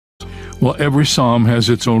Well, every psalm has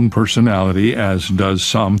its own personality, as does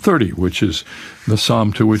Psalm 30, which is the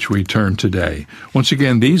psalm to which we turn today. Once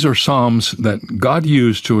again, these are psalms that God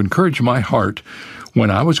used to encourage my heart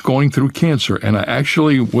when I was going through cancer, and I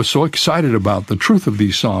actually was so excited about the truth of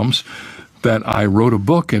these psalms that I wrote a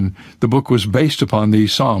book, and the book was based upon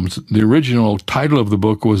these psalms. The original title of the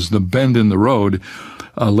book was The Bend in the Road.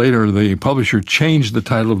 Later, the publisher changed the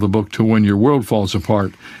title of the book to When Your World Falls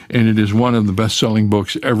Apart, and it is one of the best-selling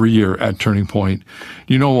books every year at Turning Point.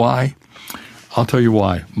 You know why? I'll tell you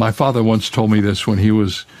why. My father once told me this when he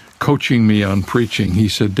was coaching me on preaching. He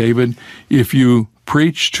said, David, if you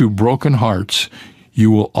preach to broken hearts,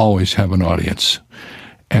 you will always have an audience.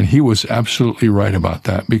 And he was absolutely right about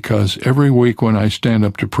that, because every week when I stand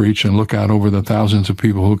up to preach and look out over the thousands of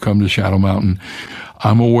people who come to Shadow Mountain,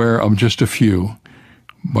 I'm aware of just a few,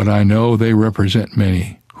 but I know they represent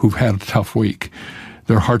many who've had a tough week.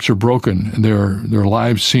 Their hearts are broken, and their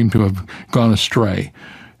lives seem to have gone astray.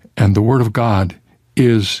 And the Word of God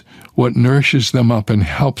is what nourishes them up and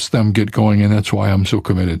helps them get going, and that's why I'm so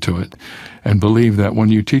committed to it. And believe that when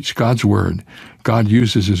you teach God's Word, God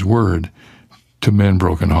uses His Word to mend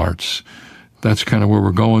broken hearts. That's kind of where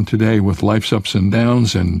we're going today with life's ups and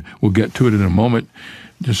downs, and we'll get to it in a moment.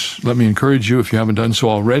 Just let me encourage you, if you haven't done so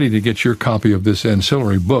already, to get your copy of this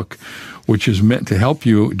ancillary book, which is meant to help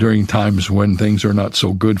you during times when things are not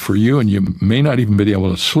so good for you and you may not even be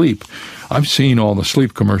able to sleep. I've seen all the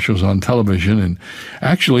sleep commercials on television, and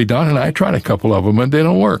actually, Don and I tried a couple of them, and they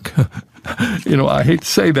don't work. I hate to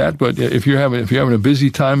say that, but if you're having a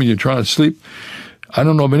busy time and you're trying to sleep, I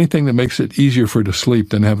don't know of anything that makes it easier for you to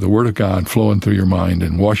sleep than have the Word of God flowing through your mind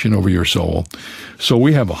and washing over your soul. So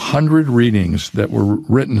we have 100 readings that were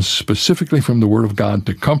written specifically from the Word of God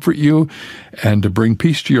to comfort you and to bring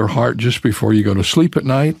peace to your heart just before you go to sleep at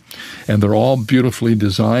night. And they're all beautifully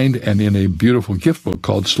designed and in a beautiful gift book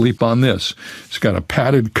called Sleep on This. It's got a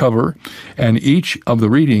padded cover, and each of the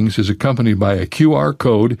readings is accompanied by a QR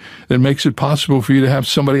code that makes it possible for you to have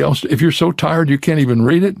somebody else. If you're so tired you can't even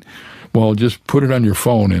read it, well, just put it on your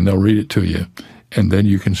phone and they'll read it to you, and then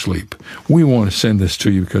you can sleep. We want to send this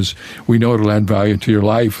to you because we know it'll add value to your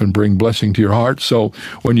life and bring blessing to your heart. So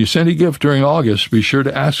when you send a gift during August, be sure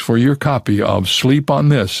to ask for your copy of Sleep on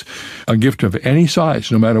This, a gift of any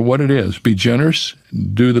size, no matter what it is. Be generous,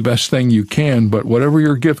 do the best thing you can, but whatever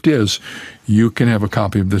your gift is, you can have a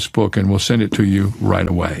copy of this book, and we'll send it to you right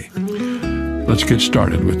away. Let's get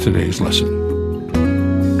started with today's lesson.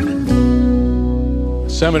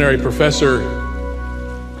 Seminary professor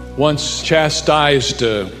once chastised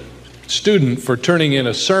a student for turning in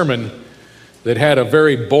a sermon that had a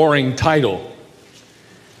very boring title.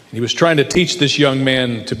 He was trying to teach this young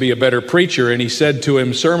man to be a better preacher, and he said to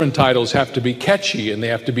him, sermon titles have to be catchy, and they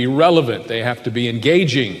have to be relevant, they have to be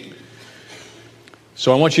engaging.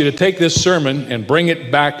 So I want you to take this sermon and bring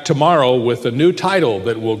it back tomorrow with a new title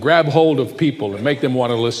that will grab hold of people and make them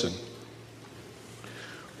want to listen.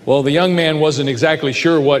 Well, the young man wasn't exactly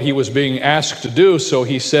sure what he was being asked to do, so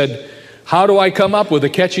he said, how do I come up with a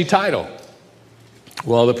catchy title?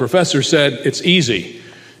 Well, the professor said, it's easy.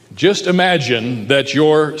 Just imagine that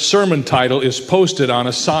your sermon title is posted on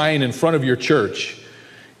a sign in front of your church.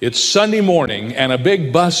 It's Sunday morning, and a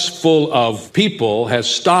big bus full of people has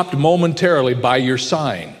stopped momentarily by your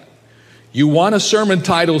sign. You want a sermon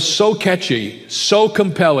title so catchy, so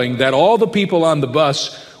compelling, that all the people on the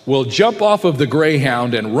bus will jump off of the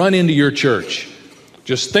Greyhound and run into your church.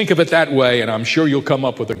 Just think of it that way, and I'm sure you'll come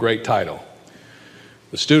up with a great title.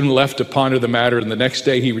 The student left to ponder the matter, and the next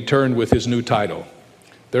day he returned with his new title.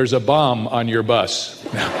 There's a bomb on your bus.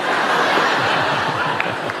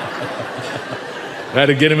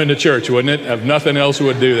 That'd get him into church, wouldn't it? If nothing else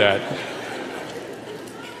would do that.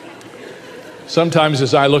 Sometimes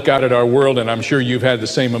as I look out at our world, and I'm sure you've had the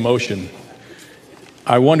same emotion,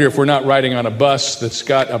 I wonder if we're not riding on a bus that's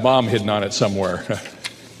got a bomb hidden on it somewhere.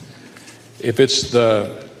 If it's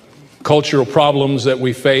the cultural problems that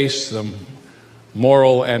we face, the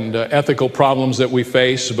moral and ethical problems that we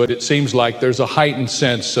face, but it seems like there's a heightened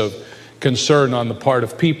sense of concern on the part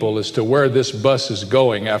of people as to where this bus is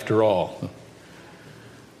going after all.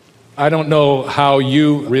 I don't know how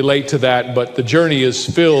you relate to that, but the journey is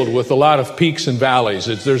filled with a lot of peaks and valleys.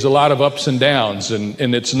 There's a lot of ups and downs,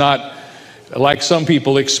 and it's not like some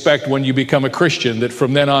people expect when you become a Christian, that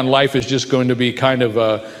from then on life is just going to be kind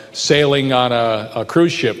of sailing on a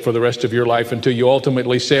cruise ship for the rest of your life until you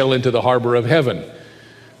ultimately sail into the harbor of heaven.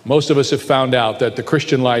 Most of us have found out that the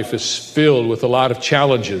Christian life is filled with a lot of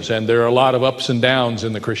challenges, and there are a lot of ups and downs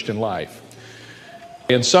in the Christian life.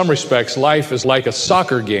 In some respects, life is like a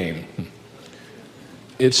soccer game.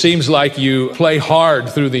 It seems like you play hard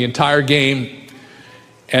through the entire game,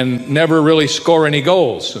 and never really score any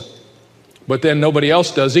goals. But then nobody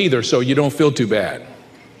else does either, so you don't feel too bad.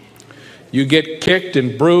 You get kicked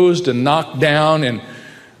and bruised and knocked down, and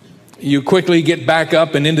you quickly get back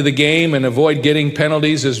up and into the game and avoid getting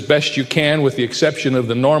penalties as best you can, with the exception of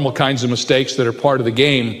the normal kinds of mistakes that are part of the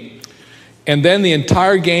game. And then the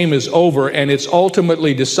entire game is over, and it's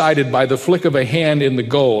ultimately decided by the flick of a hand in the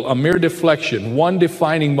goal, a mere deflection, one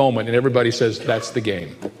defining moment, and everybody says, that's the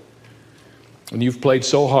game. And you've played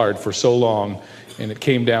so hard for so long, and it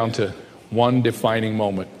came down to one defining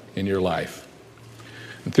moment in your life.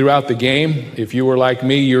 And throughout the game, if you were like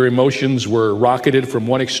me, your emotions were rocketed from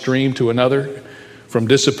one extreme to another, from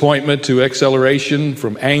disappointment to exhilaration,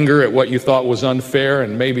 from anger at what you thought was unfair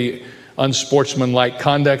and maybe unsportsmanlike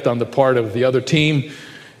conduct on the part of the other team,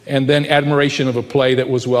 and then admiration of a play that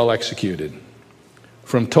was well executed.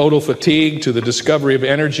 From total fatigue to the discovery of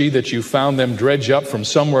energy that you found them dredge up from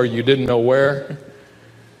somewhere you didn't know where.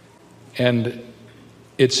 And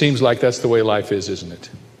it seems like that's the way life is, isn't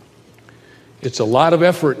it? It's a lot of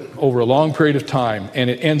effort over a long period of time,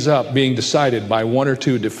 and it ends up being decided by one or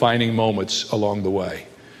two defining moments along the way.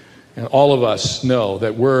 And all of us know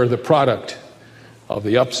that we're the product of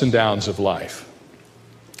the ups and downs of life.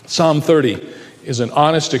 Psalm 30 is an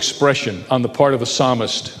honest expression on the part of the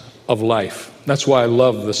psalmist of life. That's why I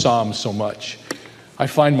love the Psalms so much. I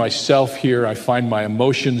find myself here, I find my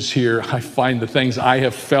emotions here, I find the things I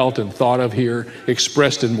have felt and thought of here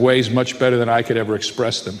expressed in ways much better than I could ever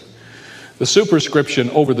express them. The superscription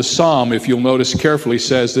over the psalm, if you'll notice carefully,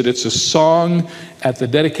 says that it's a song at the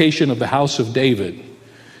dedication of the house of David.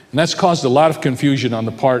 And that's caused a lot of confusion on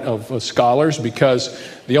the part of scholars, because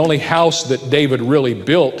the only house that David really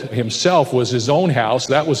built himself was his own house.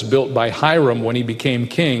 That was built by Hiram when he became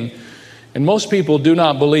king. And most people do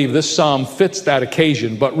not believe this psalm fits that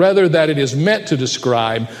occasion, but rather that it is meant to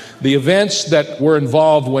describe the events that were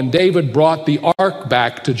involved when David brought the ark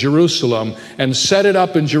back to Jerusalem and set it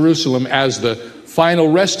up in Jerusalem as the final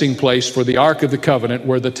resting place for the Ark of the Covenant,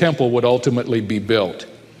 where the temple would ultimately be built.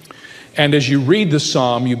 And as you read the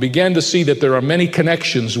psalm, you begin to see that there are many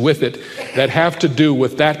connections with it that have to do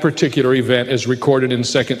with that particular event as recorded in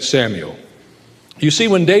 2 Samuel. You see,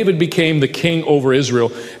 when David became the king over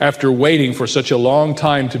Israel, after waiting for such a long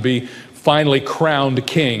time to be finally crowned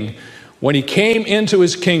king, when he came into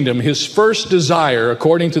his kingdom, his first desire,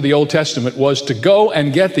 according to the Old Testament, was to go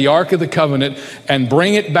and get the Ark of the Covenant and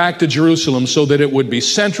bring it back to Jerusalem so that it would be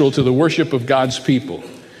central to the worship of God's people.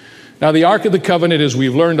 Now, the Ark of the Covenant, as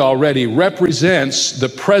we've learned already, represents the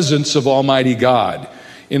presence of Almighty God.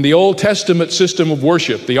 In the Old Testament system of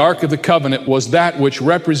worship, the Ark of the Covenant was that which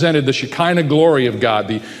represented the Shekinah glory of God,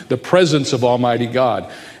 the presence of Almighty God.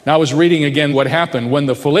 Now, I was reading again what happened when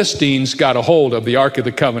the Philistines got a hold of the Ark of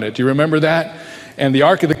the Covenant. Do you remember that? And the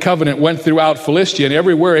Ark of the Covenant went throughout Philistia, and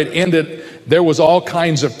everywhere it ended, there was all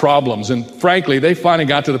kinds of problems. And frankly, they finally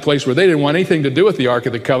got to the place where they didn't want anything to do with the Ark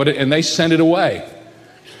of the Covenant, and they sent it away.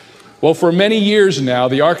 Well, for many years now,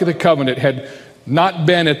 the Ark of the Covenant had not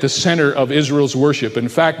been at the center of Israel's worship. In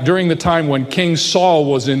fact, during the time when King Saul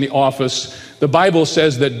was in the office, the Bible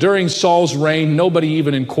says that during Saul's reign, nobody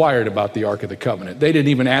even inquired about the Ark of the Covenant. They didn't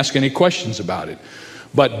even ask any questions about it.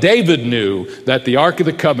 But David knew that the Ark of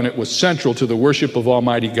the Covenant was central to the worship of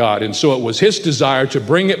Almighty God, and so it was his desire to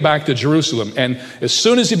bring it back to Jerusalem. And as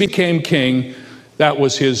soon as he became king, that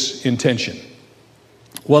was his intention.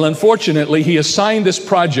 Well, unfortunately, he assigned this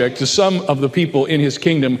project to some of the people in his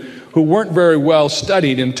kingdom who weren't very well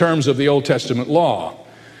studied in terms of the Old Testament law.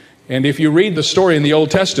 And if you read the story in the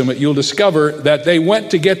Old Testament, you'll discover that they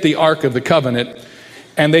went to get the Ark of the Covenant,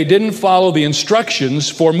 and they didn't follow the instructions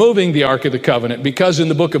for moving the Ark of the Covenant, because in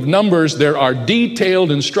the book of Numbers, there are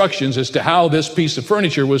detailed instructions as to how this piece of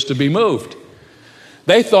furniture was to be moved.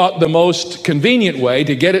 They thought the most convenient way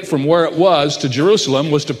to get it from where it was to Jerusalem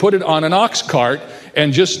was to put it on an ox cart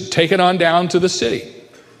and just take it on down to the city.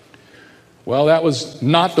 Well, that was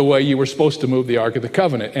not the way you were supposed to move the Ark of the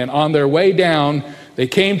Covenant. And on their way down, they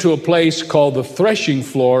came to a place called the threshing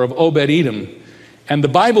floor of Obed-Edom. And the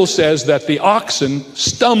Bible says that the oxen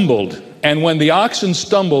stumbled. And when the oxen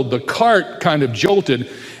stumbled, the cart kind of jolted.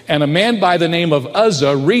 And a man by the name of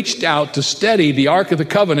Uzzah reached out to steady the Ark of the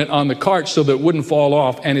Covenant on the cart so that it wouldn't fall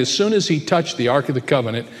off. And as soon as he touched the Ark of the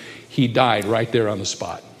Covenant, he died right there on the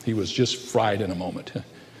spot. He was just fried in a moment.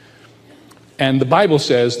 And the Bible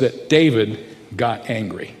says that David got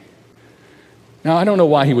angry. Now, I don't know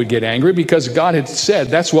why he would get angry, because God had said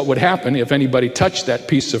that's what would happen if anybody touched that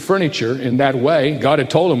piece of furniture in that way. God had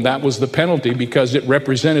told him that was the penalty, because it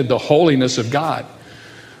represented the holiness of God.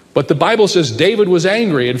 But the Bible says David was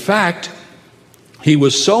angry. In fact, He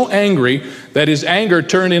was so angry that his anger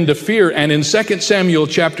turned into fear. And in 2 Samuel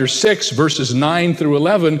chapter 6, verses 9 through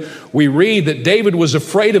 11, we read that David was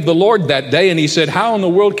afraid of the Lord that day, and he said, "How in the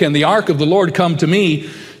world can the ark of the Lord come to me?"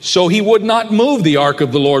 So he would not move the ark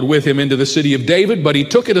of the Lord with him into the city of David, but he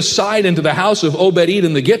took it aside into the house of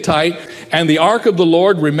Obed-Edom the Gittite, and the ark of the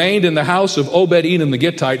Lord remained in the house of Obed-Edom the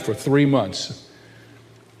Gittite for 3 months.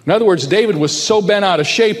 In other words, David was so bent out of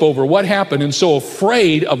shape over what happened and so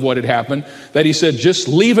afraid of what had happened that he said, "Just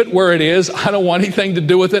leave it where it is. I don't want anything to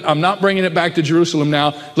do with it. I'm not bringing it back to Jerusalem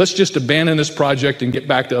now. Let's just abandon this project and get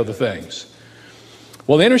back to other things."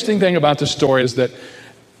 Well, the interesting thing about the story is that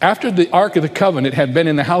after the Ark of the Covenant had been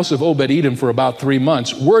in the house of Obed-Edom for about 3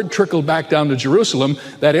 months, word trickled back down to Jerusalem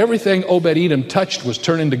that everything Obed-Edom touched was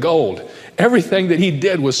turned into gold. Everything that he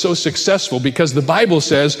did was so successful because the Bible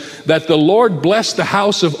says that the Lord blessed the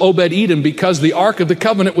house of Obed-Edom because the Ark of the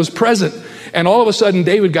Covenant was present. And all of a sudden,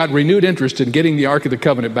 David got renewed interest in getting the Ark of the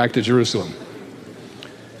Covenant back to Jerusalem.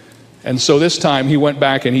 And so this time he went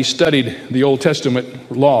back and he studied the Old Testament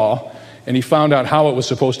law, and he found out how it was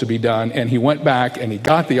supposed to be done, and he went back and he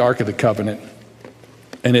got the Ark of the Covenant.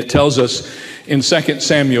 And it tells us in 2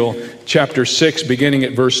 Samuel chapter 6, beginning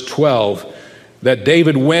at verse 12, that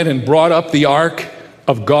David went and brought up the Ark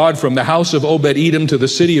of God from the house of Obed-Edom to the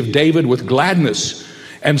city of David with gladness.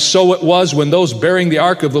 And so it was, when those bearing the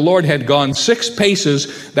Ark of the Lord had gone 6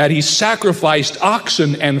 paces, that he sacrificed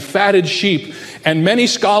oxen and fatted sheep. And many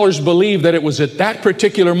scholars believe that it was at that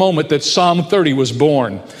particular moment that Psalm 30 was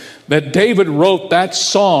born. That David wrote that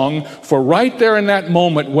song for right there in that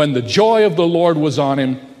moment when the joy of the Lord was on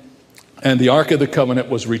him and the Ark of the Covenant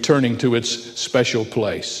was returning to its special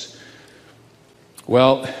place.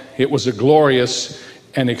 Well, it was a glorious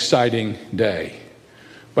and exciting day.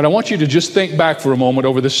 But I want you to just think back for a moment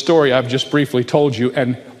over the story I've just briefly told you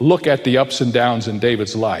and look at the ups and downs in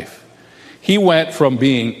David's life. He went from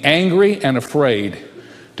being angry and afraid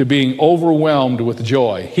to being overwhelmed with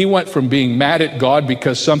joy. He went from being mad at God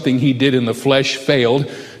because something he did in the flesh failed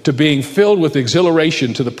to being filled with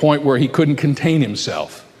exhilaration to the point where he couldn't contain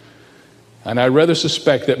himself. And I rather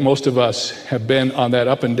suspect that most of us have been on that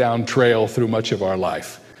up and down trail through much of our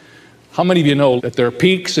life. How many of you know that there are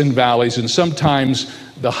peaks and valleys, and sometimes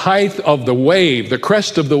the height of the wave, the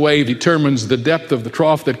crest of the wave, determines the depth of the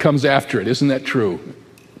trough that comes after it? Isn't that true?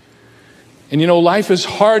 And you know, life is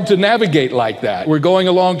hard to navigate like that. We're going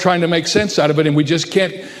along trying to make sense out of it, and we just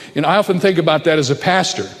can't. You know, I often think about that as a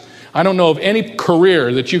pastor. I don't know of any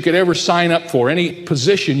career that you could ever sign up for, any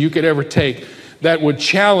position you could ever take that would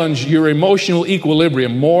challenge your emotional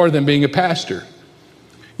equilibrium more than being a pastor.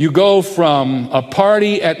 You go from a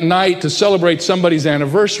party at night to celebrate somebody's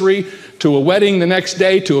anniversary, to a wedding the next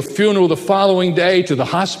day, to a funeral the following day, to the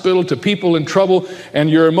hospital, to people in trouble, and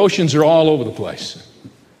your emotions are all over the place.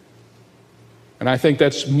 And I think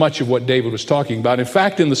that's much of what David was talking about. In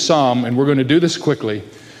fact, in the Psalm, and we're going to do this quickly,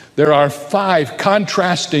 there are 5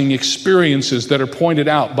 contrasting experiences that are pointed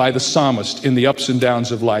out by the psalmist in the ups and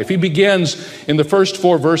downs of life. He begins in the first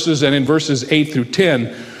 4 verses and in verses 8 through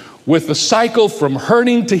 10 with the cycle from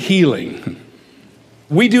hurting to healing.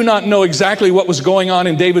 We do not know exactly what was going on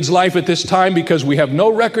in David's life at this time because we have no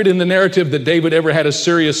record in the narrative that David ever had a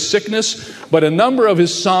serious sickness, but a number of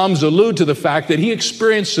his psalms allude to the fact that he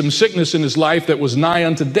experienced some sickness in his life that was nigh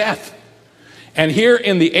unto death. And here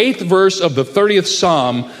in the 8th verse of the 30th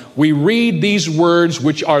Psalm, we read these words,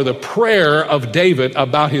 which are the prayer of David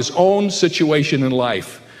about his own situation in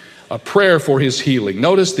life, a prayer for his healing.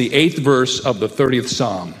 Notice the 8th verse of the 30th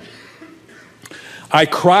Psalm. I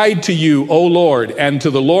cried to you, O Lord, and to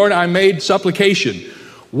the Lord I made supplication.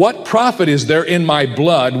 What profit is there in my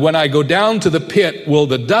blood? When I go down to the pit, will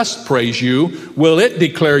the dust praise you? Will it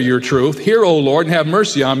declare your truth? Hear, O Lord, and have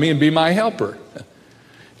mercy on me and be my helper.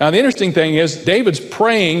 Now, the interesting thing is David's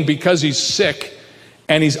praying because he's sick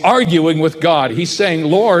and he's arguing with God. He's saying,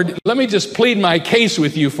 Lord, let me just plead my case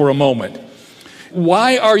with you for a moment.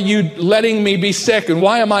 Why are you letting me be sick, and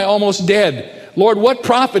why am I almost dead? Lord, what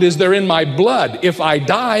profit is there in my blood? If I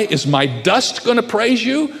die, is my dust going to praise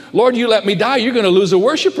you? Lord, you let me die, you're going to lose a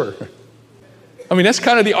worshiper. I mean, that's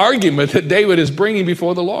kind of the argument that David is bringing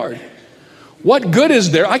before the Lord. What good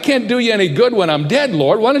is there? I can't do you any good when I'm dead,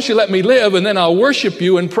 Lord. Why don't you let me live, and then I'll worship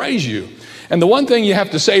you and praise you? And the one thing you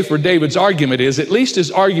have to say for David's argument is at least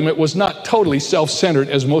his argument was not totally self-centered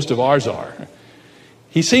as most of ours are.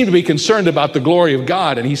 He seemed to be concerned about the glory of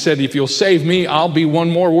God, and he said, if you'll save me, I'll be one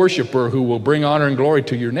more worshiper who will bring honor and glory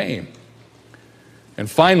to your name.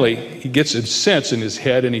 And finally, he gets a sense in his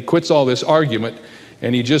head, and he quits all this argument,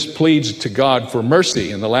 and he just pleads to God for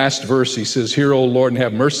mercy. In the last verse, he says, hear, O Lord, and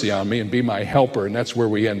have mercy on me, and be my helper. And that's where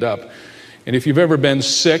we end up And if you've ever been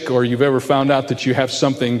sick or you've ever found out that you have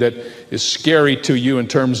something that is scary to you in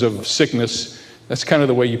terms of sickness, that's kind of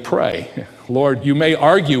the way you pray. Lord, you may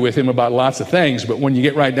argue with him about lots of things, but when you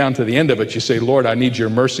get right down to the end of it, you say, Lord, I need your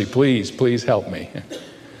mercy. Please, please help me.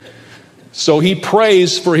 So he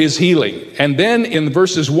prays for his healing. And then in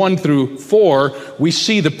verses 1 through 4, we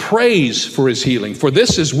see the praise for his healing. For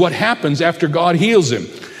this is what happens after God heals him.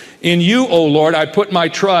 In you, O Lord, I put my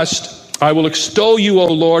trust. I will extol you, O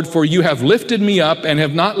Lord, for you have lifted me up and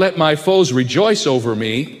have not let my foes rejoice over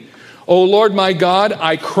me. O Lord my God,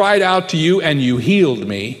 I cried out to you and you healed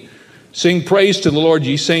me. Sing praise to the Lord,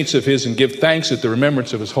 ye saints of his, and give thanks at the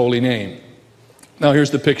remembrance of his holy name. Now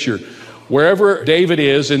here's the picture. Wherever David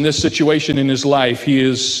is in this situation in his life, he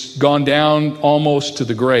has gone down almost to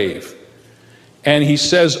the grave. And he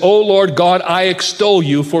says, O Lord God, I extol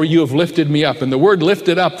you, for you have lifted me up. And the word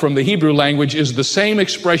lifted up from the Hebrew language is the same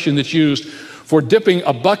expression that's used for dipping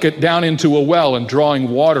a bucket down into a well and drawing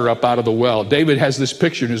water up out of the well. David has this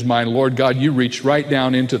picture in his mind, Lord God, you reached right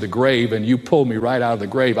down into the grave and you pulled me right out of the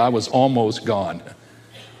grave. I was almost gone.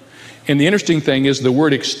 And the interesting thing is the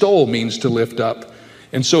word extol means to lift up.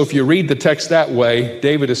 And so if you read the text that way,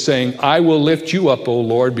 David is saying, I will lift you up, O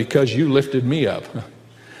Lord, because you lifted me up.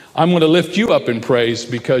 I'm going to lift you up in praise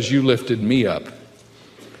because you lifted me up.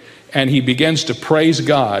 And he begins to praise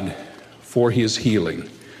God for his healing.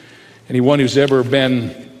 Anyone who's ever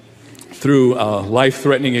been through a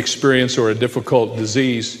life-threatening experience or a difficult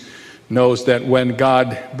disease knows that when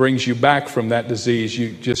God brings you back from that disease,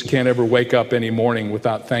 you just can't ever wake up any morning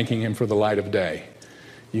without thanking him for the light of day.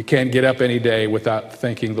 You can't get up any day without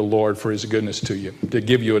thanking the Lord for his goodness to you, to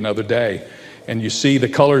give you another day. And you see the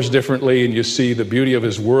colors differently, and you see the beauty of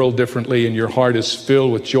his world differently, and your heart is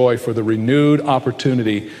filled with joy for the renewed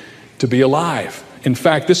opportunity to be alive. In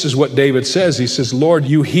fact, this is what David says. He says, Lord,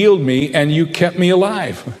 you healed me and you kept me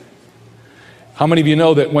alive. How many of you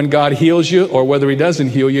know that when God heals you, or whether he doesn't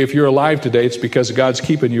heal you, if you're alive today, it's because God's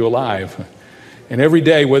keeping you alive. And every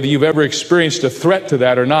day, whether you've ever experienced a threat to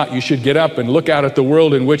that or not, you should get up and look out at the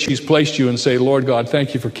world in which he's placed you and say, Lord God,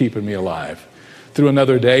 thank you for keeping me alive. Through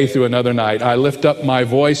another day, through another night, I lift up my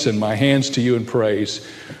voice and my hands to you in praise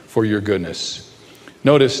for your goodness.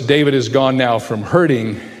 Notice David has gone now from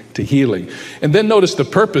hurting to healing. And then notice the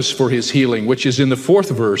purpose for his healing, which is in the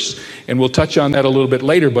 4th verse, and we'll touch on that a little bit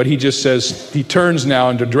later, but he just says, he turns now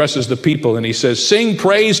and addresses the people, and he says, sing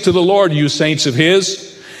praise to the Lord, you saints of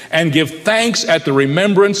his, and give thanks at the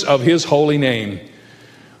remembrance of his holy name.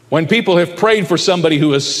 When people have prayed for somebody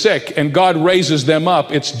who is sick and God raises them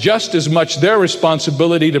up, it's just as much their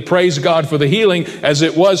responsibility to praise God for the healing as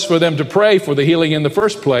it was for them to pray for the healing in the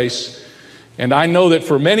first place. And I know that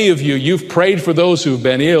for many of you, you've prayed for those who've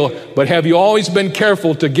been ill, but have you always been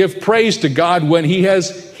careful to give praise to God when he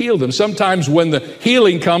has healed them? Sometimes when the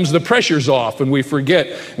healing comes, the pressure's off and we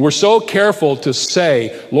forget. We're so careful to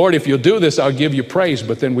say, Lord, if you'll do this, I'll give you praise,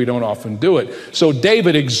 but then we don't often do it. So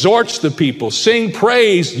David exhorts the people, sing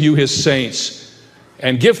praise, you his saints,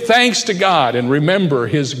 and give thanks to God and remember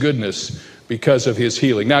his goodness because of his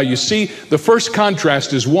healing. Now you see, the first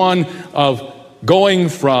contrast is one of going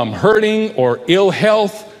from hurting or ill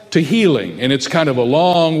health to healing, and it's kind of a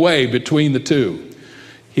long way between the two.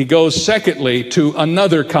 He goes secondly to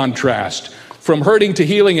another contrast, from hurting to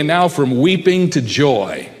healing and now from weeping to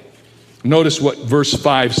joy. Notice what verse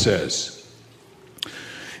 5 says.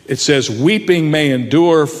 It says, weeping may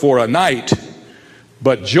endure for a night,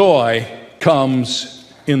 but joy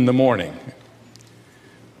comes in the morning.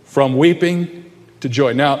 From weeping to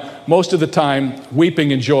joy. Now, most of the time,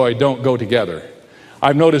 weeping and joy don't go together.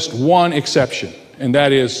 I've noticed one exception, and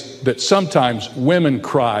that is that sometimes women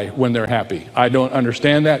cry when they're happy. I don't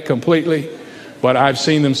understand that completely, but I've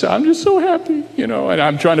seen them say, I'm just so happy, and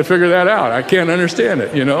I'm trying to figure that out. I can't understand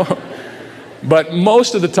it, But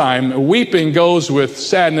most of the time, weeping goes with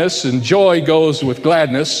sadness and joy goes with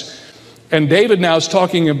gladness. And David now is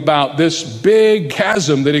talking about this big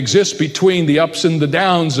chasm that exists between the ups and the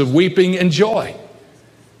downs of weeping and joy.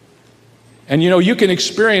 And you can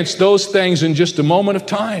experience those things in just a moment of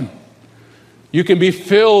time. You can be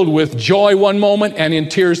filled with joy one moment and in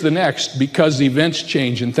tears the next because events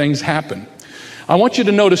change and things happen. I want you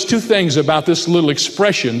to notice two things about this little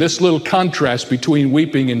expression, this little contrast between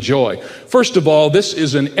weeping and joy. First of all, this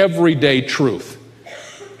is an everyday truth.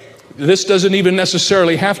 This doesn't even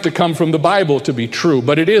necessarily have to come from the Bible to be true,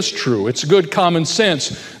 but it is true. It's good common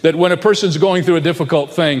sense that when a person's going through a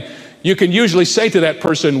difficult thing, you can usually say to that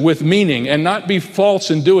person with meaning and not be false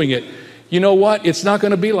in doing it, you know what? It's not going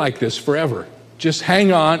to be like this forever. Just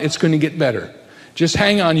hang on. It's going to get better. Just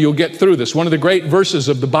hang on, you'll get through this. One of the great verses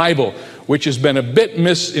of the Bible, which has been a bit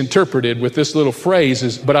misinterpreted with this little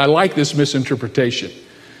phrase, but I like this misinterpretation.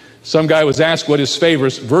 Some guy was asked what his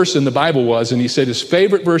favorite verse in the Bible was, and he said his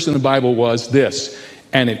favorite verse in the Bible was this,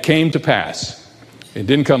 and it came to pass. It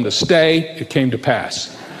didn't come to stay, it came to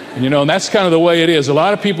pass. And and that's kind of the way it is. A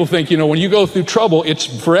lot of people think, when you go through trouble, it's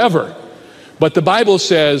forever. But the Bible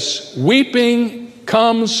says, weeping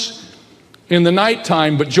comes in the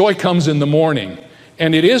nighttime, but joy comes in the morning.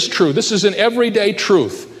 And it is true. This is an everyday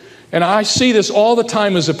truth. And I see this all the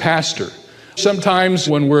time as a pastor. Sometimes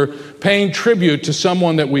when we're paying tribute to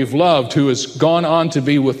someone that we've loved who has gone on to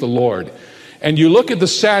be with the Lord, and you look at the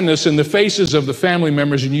sadness in the faces of the family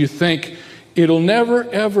members and you think, it'll never,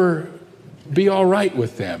 ever be all right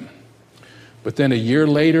with them. But then a year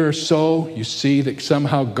later or so, you see that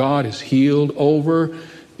somehow God has healed over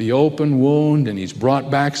the open wound, and he's brought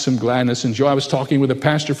back some gladness and joy. I was talking with a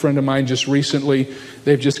pastor friend of mine just recently.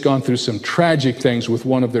 They've just gone through some tragic things with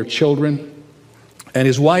one of their children. And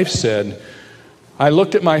his wife said, I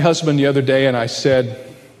looked at my husband the other day and I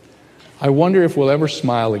said, I wonder if we'll ever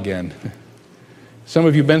smile again. Some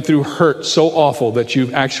of you have been through hurt so awful that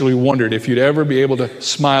you've actually wondered if you'd ever be able to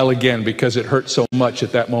smile again because it hurt so much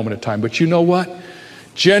at that moment of time. But you know what?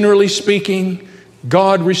 Generally speaking,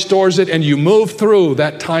 God restores it, and you move through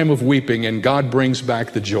that time of weeping, and God brings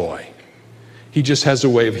back the joy. He just has a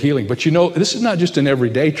way of healing. But this is not just an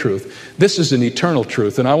everyday truth. This is an eternal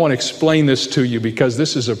truth, and I want to explain this to you because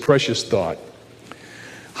this is a precious thought.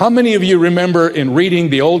 How many of you remember in reading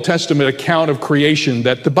the Old Testament account of creation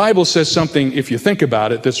that the Bible says something, if you think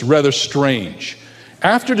about it, that's rather strange?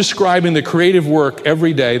 After describing the creative work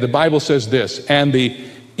every day, the Bible says this, and the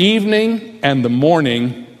evening and the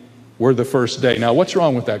morning were the first day. Now, what's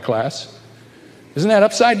wrong with that, class? Isn't that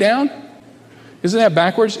upside down? Isn't that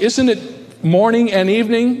backwards? Isn't it morning and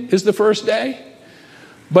evening is the first day?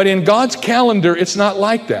 But in God's calendar, it's not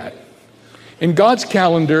like that. In God's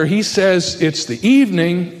calendar, he says it's the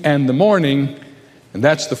evening and the morning, and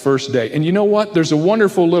that's the first day. And you know what? There's a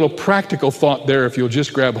wonderful little practical thought there if you'll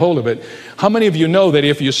just grab hold of it. How many of you know that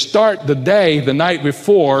if you start the day the night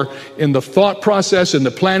before in the thought process, in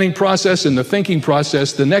the planning process, in the thinking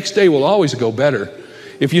process, the next day will always go better?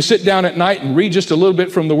 If you sit down at night and read just a little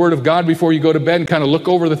bit from the Word of God before you go to bed and kind of look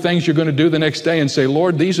over the things you're going to do the next day and say,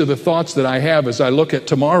 Lord, these are the thoughts that I have as I look at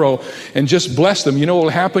tomorrow, and just bless them. You know what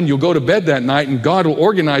will happen? You'll go to bed that night and God will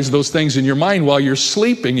organize those things in your mind while you're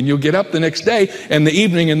sleeping, and you'll get up the next day and the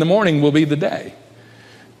evening and the morning will be the day.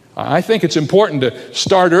 I think it's important to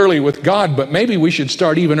start early with God, but maybe we should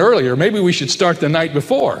start even earlier. Maybe we should start the night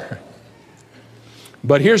before.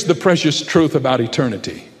 But here's the precious truth about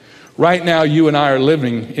eternity. Right now, you and I are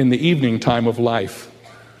living in the evening time of life.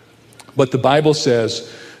 But the Bible says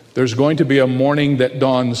there's going to be a morning that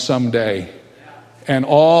dawns someday. And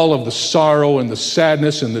all of the sorrow and the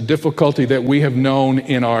sadness and the difficulty that we have known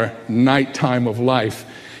in our nighttime of life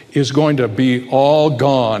is going to be all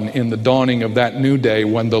gone in the dawning of that new day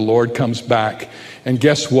when the Lord comes back. And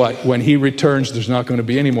guess what? When he returns, there's not going to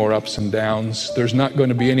be any more ups and downs. There's not going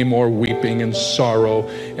to be any more weeping and sorrow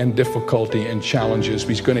and difficulty and challenges.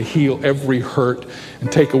 He's going to heal every hurt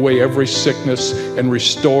and take away every sickness and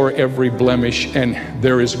restore every blemish. And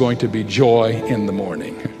there is going to be joy in the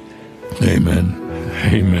morning. Amen.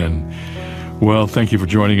 Amen. Well, thank you for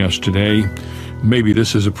joining us today. Maybe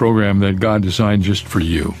this is a program that God designed just for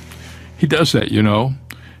you. He does that,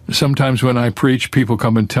 Sometimes when I preach, people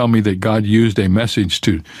come and tell me that God used a message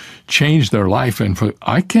to change their life, and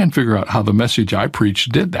I can't figure out how the message I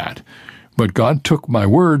preached did that. But God took my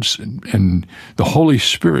words, and the Holy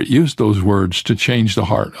Spirit used those words to change the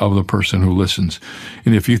heart of the person who listens.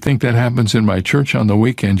 And if you think that happens in my church on the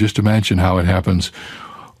weekend, just imagine how it happens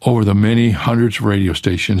over the many hundreds of radio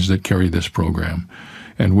stations that carry this program.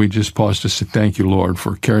 And we just pause to say thank you, Lord,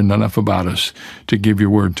 for caring enough about us to give your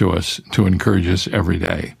word to us, to encourage us every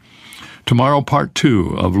day. Tomorrow, part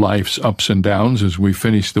 2 of life's ups and downs as we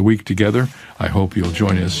finish the week together. I hope you'll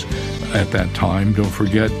join us at that time. Don't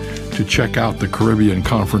forget to check out the Caribbean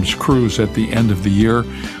Conference Cruise at the end of the year,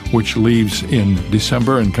 which leaves in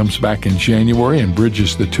December and comes back in January and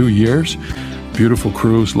bridges the 2 years. Beautiful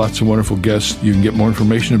cruise, lots of wonderful guests. You can get more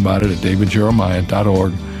information about it at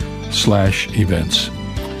davidjeremiah.org/events.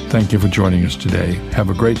 Thank you for joining us today. Have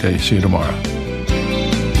a great day. See you tomorrow.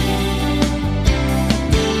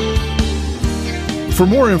 For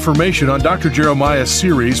more information on Dr. Jeremiah's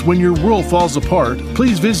series, When Your World Falls Apart,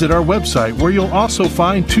 please visit our website, where you'll also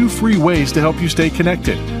find 2 free ways to help you stay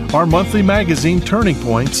connected: our monthly magazine, Turning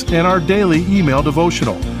Points, and our daily email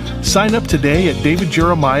devotional. Sign up today at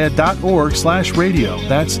davidjeremiah.org/radio.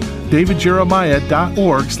 That's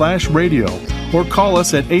davidjeremiah.org/radio. or call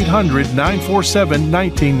us at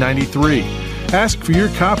 800-947-1993. Ask for your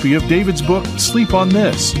copy of David's book, Sleep on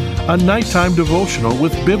This, a nighttime devotional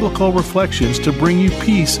with biblical reflections to bring you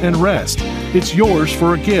peace and rest. It's yours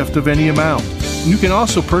for a gift of any amount. You can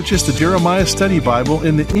also purchase the Jeremiah Study Bible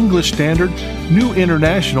in the English Standard, New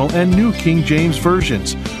International, and New King James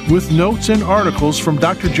versions, with notes and articles from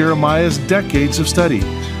Dr. Jeremiah's decades of study.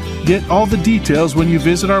 Get all the details when you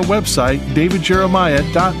visit our website,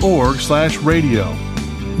 davidjeremiah.org/radio.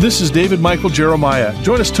 This is David Michael Jeremiah.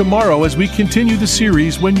 Join us tomorrow as we continue the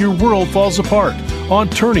series When Your World Falls Apart on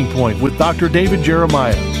Turning Point with Dr. David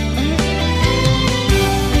Jeremiah.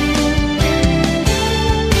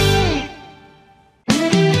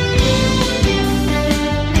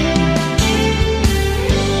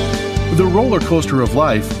 The roller coaster of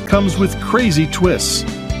life comes with crazy twists,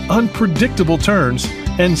 unpredictable turns,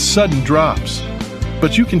 and sudden drops.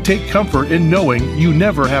 But you can take comfort in knowing you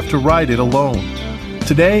never have to ride it alone.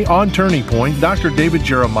 Today on Turning Point, Dr. David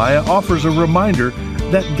Jeremiah offers a reminder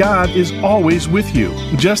that God is always with you,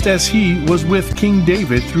 just as He was with King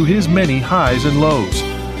David through his many highs and lows.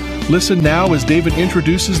 Listen now as David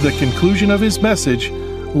introduces the conclusion of his message,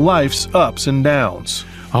 Life's Ups and Downs.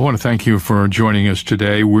 I want to thank you for joining us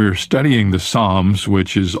today. We're studying the Psalms,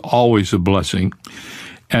 which is always a blessing.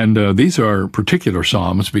 And these are particular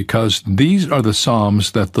Psalms because these are the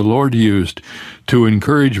Psalms that the Lord used to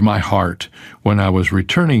encourage my heart when I was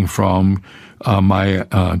returning from my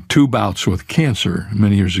 2 bouts with cancer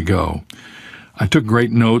many years ago. I took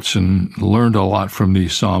great notes and learned a lot from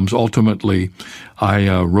these Psalms. Ultimately, I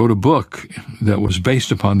wrote a book that was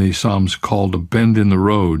based upon these Psalms called A Bend in the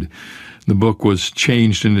Road. The book was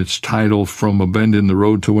changed in its title from A Bend in the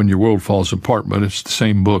Road to When Your World Falls Apart, but it's the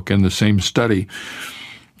same book and the same study.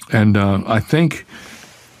 And I think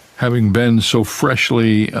having been so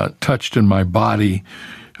freshly touched in my body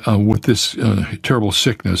with this terrible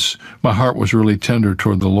sickness, my heart was really tender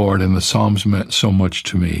toward the Lord, and the Psalms meant so much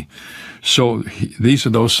to me. So these are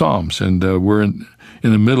those Psalms, and we're in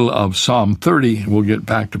the middle of Psalm 30. We'll get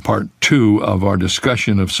back to part 2 of our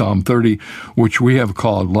discussion of Psalm 30, which we have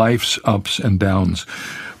called Life's Ups and Downs.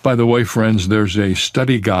 By the way, friends, there's a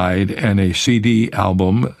study guide and a CD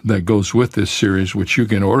album that goes with this series, which you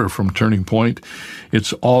can order from Turning Point.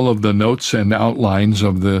 It's all of the notes and outlines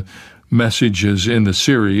of the messages in the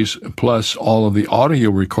series, plus all of the audio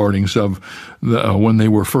recordings of when they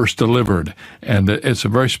were first delivered. And it's a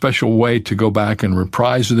very special way to go back and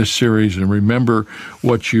reprise this series and remember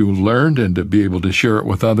what you learned and to be able to share it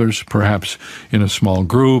with others, perhaps in a small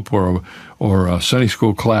group or a Sunday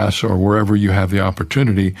school class or wherever you have the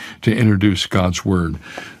opportunity to introduce God's Word.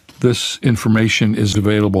 This information is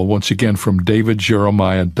available, once again, from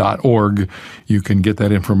davidjeremiah.org. You can get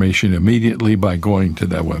that information immediately by going to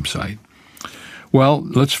that website. Well,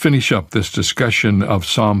 let's finish up this discussion of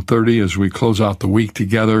Psalm 30 as we close out the week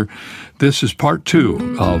together. This is part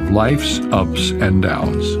 2 of Life's Ups and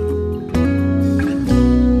Downs.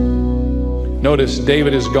 Notice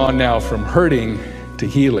David has gone now from hurting to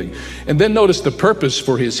healing. And then notice the purpose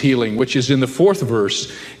for his healing, which is in the 4th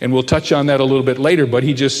verse, and we'll touch on that a little bit later, but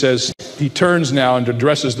he just says, he turns now and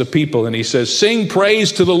addresses the people, and he says, "Sing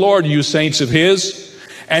praise to the Lord, you saints of His,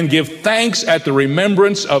 and give thanks at the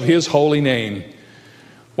remembrance of His holy name."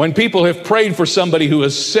 When people have prayed for somebody who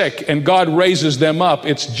is sick and God raises them up,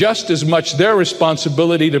 it's just as much their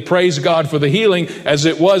responsibility to praise God for the healing as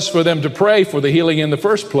it was for them to pray for the healing in the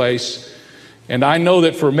first place. And I know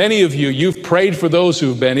that for many of you, you've prayed for those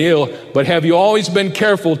who've been ill, but have you always been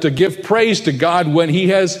careful to give praise to God when He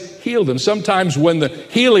has healed them? Sometimes when the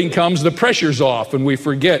healing comes, the pressure's off and we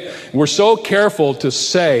forget. We're so careful to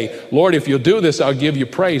say, "Lord, if you'll do this, I'll give you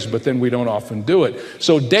praise," but then we don't often do it.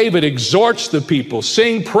 So David exhorts the people,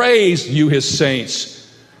 "Sing praise, you His saints,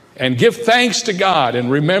 and give thanks to God and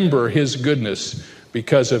remember His goodness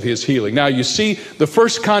because of His healing." Now you see, the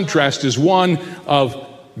first contrast is one of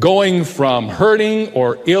going from hurting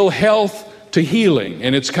or ill health to healing,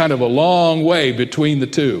 and it's kind of a long way between the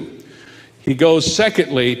two. He goes,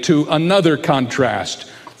 secondly, to another contrast,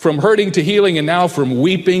 from hurting to healing, and now from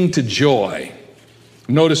weeping to joy.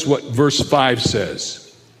 Notice what verse 5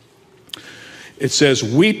 says. It says,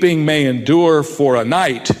 "Weeping may endure for a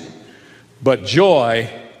night, but joy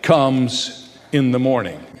comes in the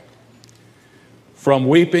morning." From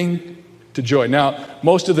weeping to joy. Now,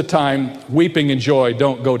 most of the time, weeping and joy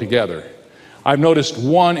don't go together. I've noticed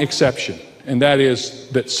one exception, and that is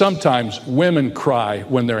that sometimes women cry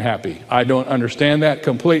when they're happy. I don't understand that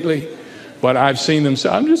completely, but I've seen them say,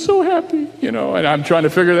 "I'm just so happy," and I'm trying to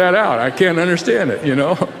figure that out. I can't understand it,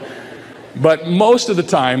 But most of the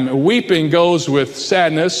time, weeping goes with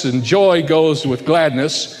sadness and joy goes with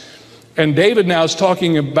gladness. And David now is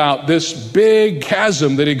talking about this big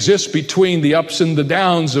chasm that exists between the ups and the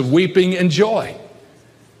downs of weeping and joy.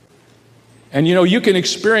 And you can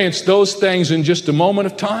experience those things in just a moment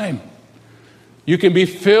of time. You can be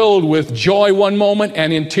filled with joy one moment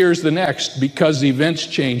and in tears the next because events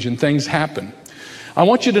change and things happen. I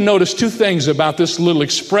want you to notice two things about this little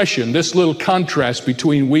expression, this little contrast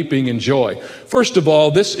between weeping and joy. First of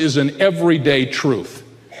all, this is an everyday truth.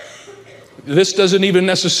 This doesn't even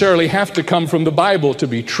necessarily have to come from the Bible to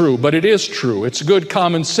be true, but it is true. It's good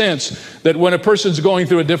common sense that when a person's going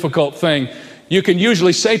through a difficult thing, you can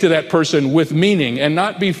usually say to that person with meaning and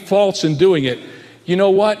not be false in doing it, you know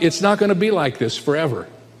what? It's not going to be like this forever.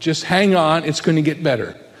 Just hang on. It's going to get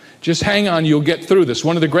better. Just hang on. You'll get through this.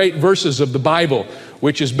 One of the great verses of the Bible,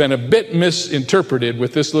 which has been a bit misinterpreted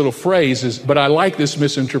with this little phrase, but I like this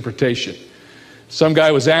misinterpretation. Some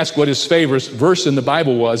guy was asked what his favorite verse in the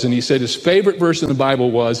Bible was, and he said his favorite verse in the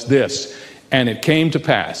Bible was this, and it came to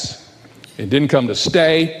pass. It didn't come to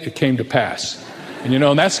stay, it came to pass. And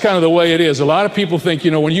and that's kind of the way it is. A lot of people think,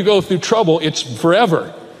 when you go through trouble, it's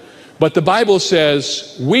forever. But the Bible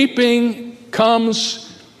says, weeping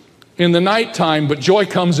comes in the nighttime, but joy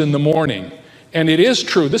comes in the morning. And it is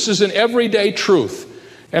true. This is an everyday truth.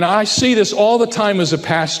 And I see this all the time as a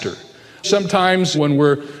pastor. Sometimes when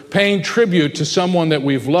we're paying tribute to someone that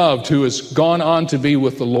we've loved who has gone on to be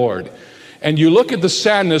with the Lord, and you look at the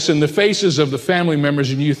sadness in the faces of the family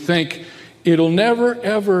members and you think, it'll never,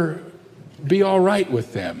 ever be all right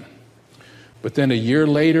with them. But then a year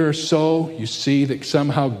later or so, you see that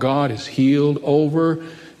somehow God has healed over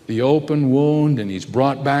the open wound and he's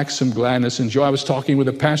brought back some gladness and joy. I was talking with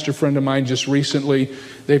a pastor friend of mine just recently.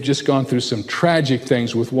 They've just gone through some tragic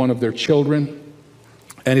things with one of their children.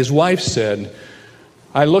 And his wife said,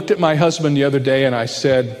 I looked at my husband the other day and I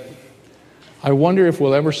said, I wonder if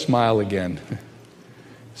we'll ever smile again.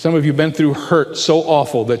 Some of you have been through hurt so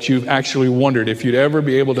awful that you've actually wondered if you'd ever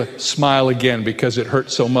be able to smile again because it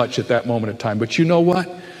hurt so much at that moment in time. But you know what?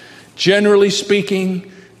 Generally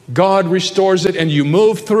speaking, God restores it and you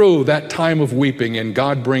move through that time of weeping and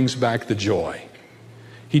God brings back the joy.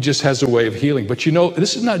 He just has a way of healing. But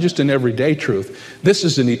this is not just an everyday truth. This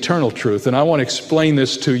is an eternal truth. And I want to explain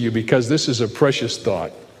this to you because this is a precious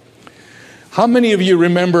thought. How many of you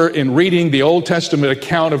remember in reading the Old Testament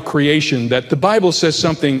account of creation that the Bible says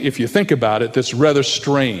something, if you think about it, that's rather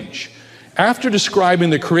strange? After describing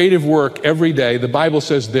the creative work every day, the Bible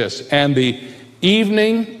says this, and the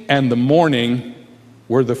evening and the morning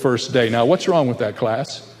were the first day. Now, what's wrong with that,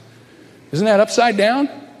 class? Isn't that upside down?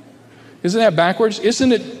 Isn't that backwards?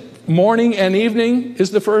 Isn't it morning and evening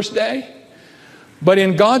is the first day? But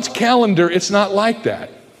in God's calendar, it's not like that.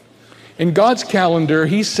 In God's calendar,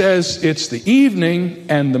 he says it's the evening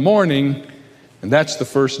and the morning, and that's the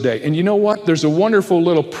first day. And you know what? There's a wonderful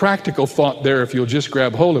little practical thought there if you'll just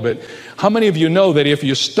grab hold of it. How many of you know that if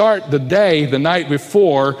you start the day the night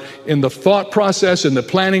before in the thought process, in the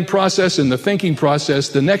planning process, in the thinking process,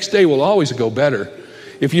 the next day will always go better?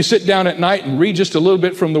 If you sit down at night and read just a little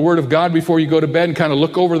bit from the Word of God before you go to bed and kind of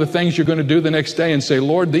look over the things you're going to do the next day and say,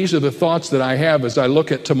 Lord, these are the thoughts that I have as I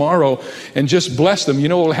look at tomorrow, and just bless them. You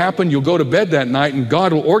know what will happen? You'll go to bed that night and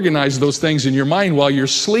God will organize those things in your mind while you're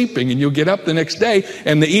sleeping, and you'll get up the next day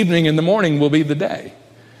and the evening and the morning will be the day.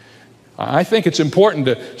 I think it's important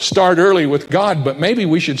to start early with God, but maybe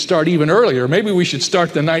we should start even earlier. Maybe we should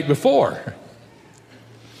start the night before.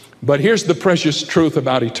 But here's the precious truth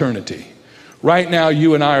about eternity. Right now,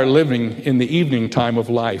 you and I are living in the evening time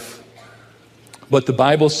of life. But the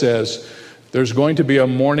Bible says there's going to be a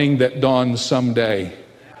morning that dawns someday.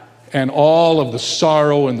 And all of the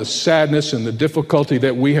sorrow and the sadness and the difficulty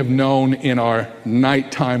that we have known in our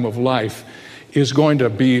nighttime of life is going to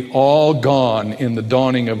be all gone in the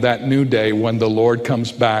dawning of that new day when the Lord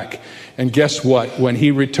comes back. And guess what? When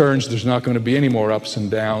he returns, there's not going to be any more ups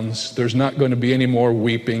and downs. There's not going to be any more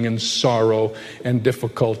weeping and sorrow and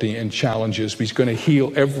difficulty and challenges. He's going to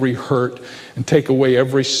heal every hurt and take away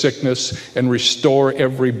every sickness and restore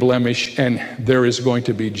every blemish. And there is going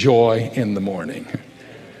to be joy in the morning.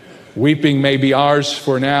 Weeping may be ours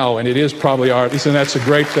for now, and it is probably ours, and that's a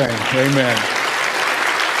great thing. Amen.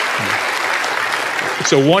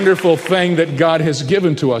 It's a wonderful thing that God has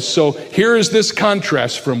given to us. So here is this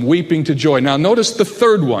contrast from weeping to joy. Now notice the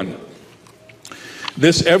third one.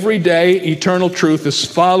 This everyday eternal truth is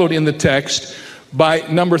followed in the text by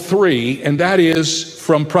number 3, and that is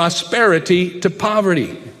from prosperity to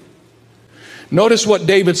poverty. Notice what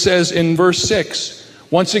David says in verse 6.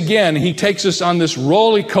 Once again, he takes us on this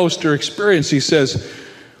roller coaster experience. He says,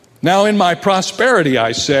 Now in my prosperity,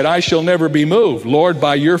 I said, I shall never be moved. Lord,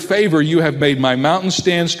 by your favor, you have made my mountain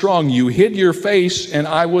stand strong. You hid your face, and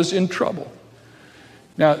I was in trouble.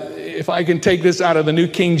 Now, if I can take this out of the New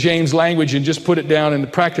King James language and just put it down in the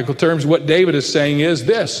practical terms, what David is saying is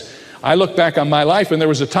this. I look back on my life, and there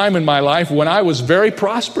was a time in my life when I was very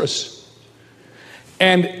prosperous.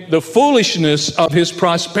 And the foolishness of his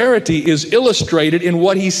prosperity is illustrated in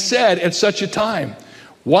what he said at such a time.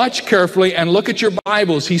 Watch carefully and look at your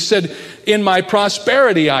Bibles. He said, in my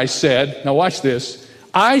prosperity, I said, now watch this,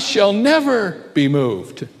 I shall never be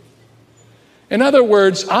moved. In other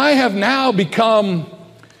words, I have now become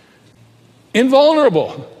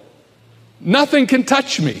invulnerable. Nothing can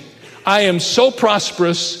touch me. I am so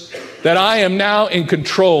prosperous that I am now in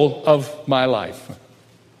control of my life.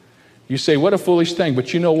 You say, what a foolish thing.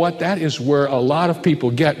 But you know what? That is where a lot of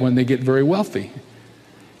people get when they get very wealthy.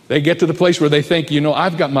 They get to the place where they think,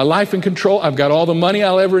 I've got my life in control. I've got all the money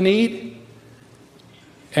I'll ever need.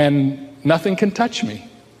 And nothing can touch me.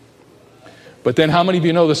 But then how many of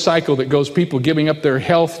you know the cycle that goes people giving up their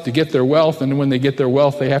health to get their wealth, and when they get their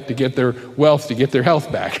wealth, they have to get their wealth to get their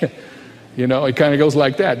health back? It kind of goes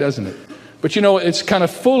like that, doesn't it? But it's kind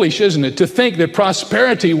of foolish, isn't it, to think that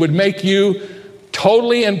prosperity would make you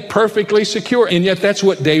totally and perfectly secure. And yet that's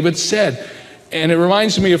what David said. And it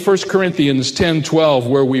reminds me of 1 Corinthians 10:12,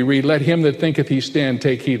 where we read, let him that thinketh he stand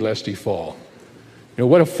take heed lest he fall.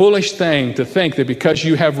 What a foolish thing to think that because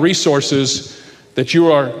you have resources that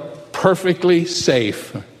you are perfectly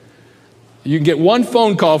safe. You can get one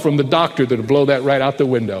phone call from the doctor that'll blow that right out the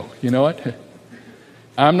window. You know what?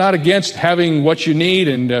 I'm not against having what you need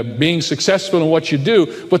and being successful in what you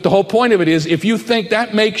do, but the whole point of it is if you think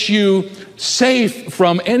that makes you safe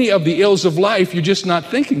from any of the ills of life, you're just not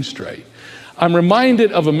thinking straight. I'm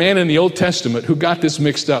reminded of a man in the Old Testament who got this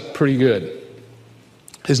mixed up pretty good.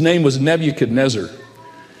 His name was Nebuchadnezzar,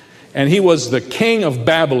 and he was the king of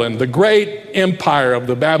Babylon, the great empire of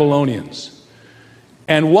the Babylonians.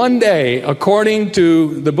 And one day, according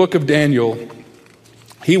to the book of Daniel,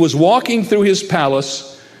 he was walking through his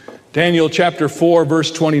palace, Daniel chapter 4,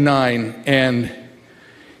 verse 29, and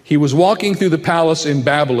he was walking through the palace in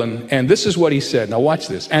Babylon, and this is what he said. Now watch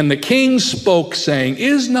this. And the king spoke, saying,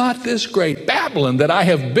 is not this great Babylon that I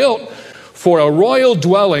have built for a royal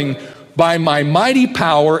dwelling by my mighty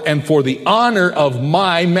power and for the honor of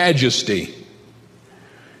my majesty?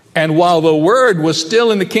 And while the word was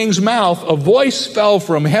still in the king's mouth, a voice fell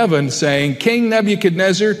from heaven saying, King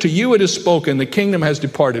Nebuchadnezzar, to you it is spoken, the kingdom has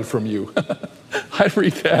departed from you. I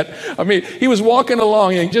read that. I mean, he was walking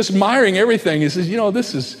along and just admiring everything. He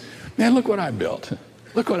says, man, look what I built.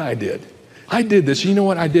 Look what I did. I did this. You know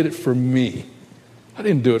what? I did it for me. I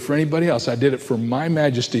didn't do it for anybody else. I did it for my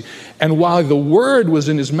majesty. And while the word was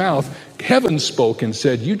in his mouth, heaven spoke and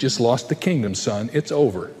said, you just lost the kingdom, son. It's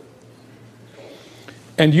over.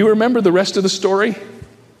 And you remember the rest of the story?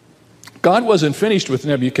 God wasn't finished with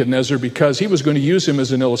Nebuchadnezzar because he was going to use him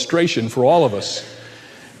as an illustration for all of us.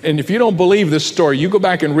 And if you don't believe this story, you go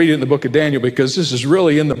back and read it in the book of Daniel because this is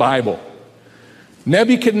really in the Bible.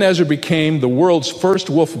 Nebuchadnezzar became the world's first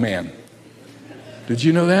wolfman. Did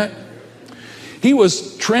you know that? He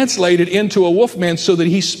was translated into a wolfman so that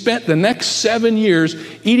he spent the next 7 years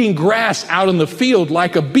eating grass out in the field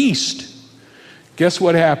like a beast. Guess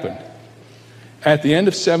what happened? At the end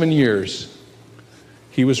of 7 years,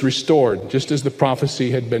 he was restored, just as the prophecy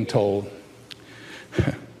had been told.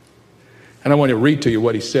 And I want to read to you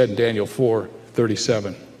what he said in Daniel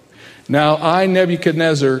 4:37. Now I,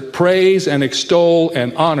 Nebuchadnezzar, praise and extol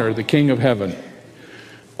and honor the King of heaven.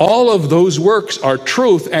 All of those works are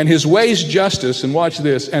truth and his ways justice. And watch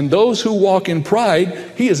this. And those who walk in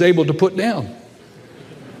pride, he is able to put down.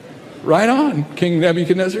 Right on, King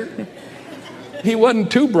Nebuchadnezzar. He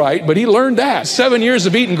wasn't too bright, but he learned that. 7 years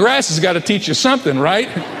of eating grass has got to teach you something, right?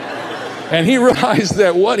 And he realized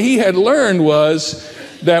that what he had learned was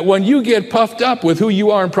that when you get puffed up with who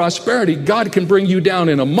you are in prosperity, God can bring you down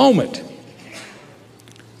in a moment.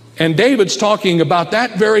 And David's talking about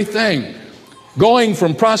that very thing, going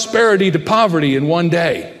from prosperity to poverty in one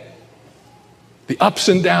day, the ups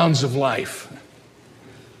and downs of life.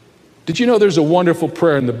 Did you know there's a wonderful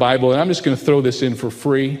prayer in the Bible, and I'm just going to throw this in for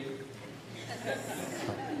free.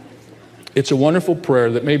 It's a wonderful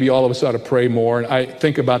prayer that maybe all of us ought to pray more, and I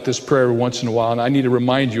think about this prayer once in a while, and I need to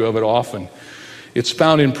remind you of it often. It's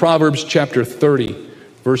found in Proverbs chapter 30,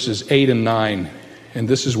 verses 8 and 9, and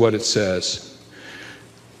this is what it says.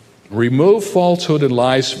 Remove falsehood and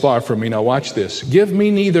lies far from me. Now watch this. Give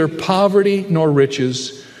me neither poverty nor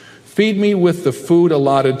riches. Feed me with the food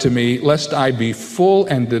allotted to me, lest I be full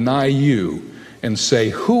and deny you and say,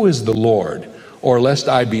 who is the Lord? or lest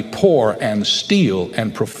I be poor and steal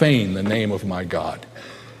and profane the name of my God.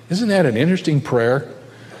 Isn't that an interesting prayer?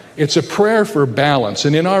 It's a prayer for balance.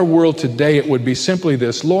 And in our world today, it would be simply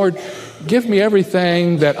this: Lord, give me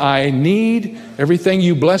everything that I need, everything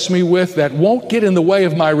you bless me with that won't get in the way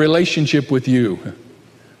of my relationship with you.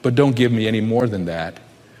 But don't give me any more than that,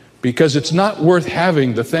 because it's not worth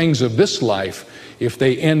having the things of this life if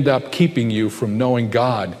they end up keeping you from knowing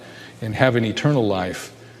God and having eternal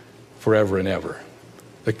life forever and ever.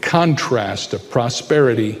 The contrast of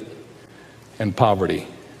prosperity and poverty.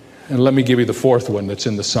 And let me give you the fourth one that's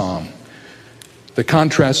in the psalm. The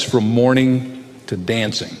contrast from mourning to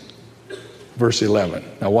dancing. Verse 11.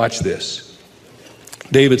 Now watch this.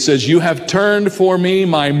 David says, you have turned for me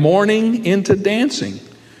my mourning into dancing.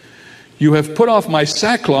 You have put off my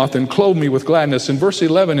sackcloth and clothed me with gladness. And verse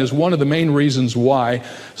 11 is one of the main reasons why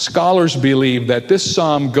scholars believe that this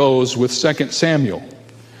psalm goes with 2 Samuel.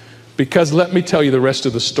 Because let me tell you the rest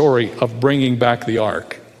of the story of bringing back the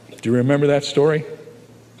ark. Do you remember that story?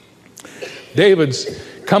 David's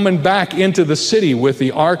coming back into the city with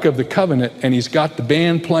the Ark of the Covenant, and he's got the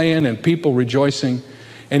band playing and people rejoicing,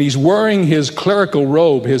 and he's wearing his clerical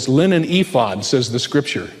robe, his linen ephod, says the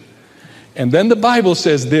scripture. And then the Bible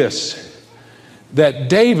says this, that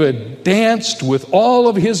David danced with all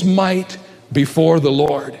of his might before the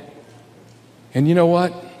Lord. And you know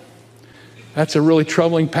what? That's a really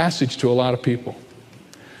troubling passage to a lot of people.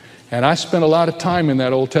 And I spent a lot of time in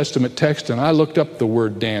that Old Testament text, and I looked up the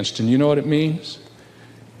word danced, and you know what it means?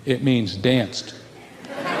 It means danced.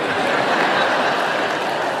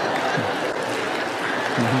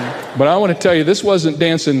 But I want to tell you, this wasn't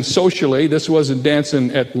dancing socially. This wasn't dancing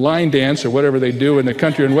at line dance or whatever they do in the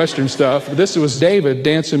country and western stuff. This was David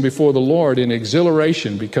dancing before the Lord in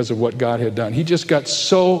exhilaration because of what God had done. He just got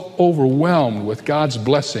so overwhelmed with God's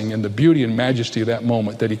blessing and the beauty and majesty of that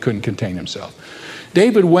moment that he couldn't contain himself.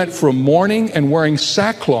 David went from mourning and wearing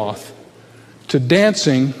sackcloth to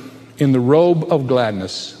dancing in the robe of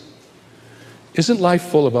gladness. Isn't life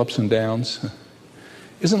full of ups and downs?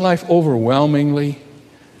 Isn't life overwhelmingly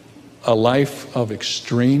a life of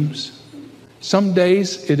extremes? Some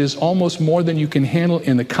days it is almost more than you can handle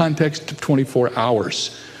in the context of 24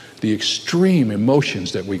 hours, the extreme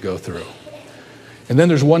emotions that we go through. And then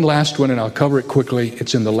there's one last one, and I'll cover it quickly.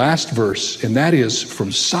 It's in the last verse, and that is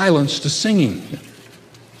from silence to singing.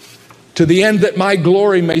 To the end that my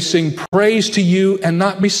glory may sing praise to you and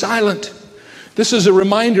not be silent. This is a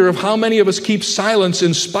reminder of how many of us keep silence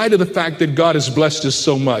in spite of the fact that God has blessed us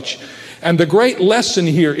so much. And the great lesson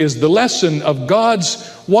here is the lesson of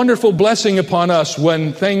God's wonderful blessing upon us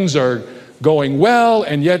when things are going well,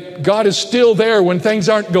 and yet God is still there when things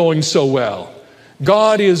aren't going so well.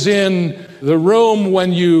 God is in the room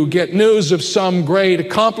when you get news of some great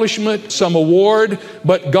accomplishment, some award,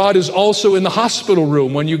 but God is also in the hospital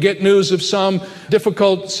room when you get news of some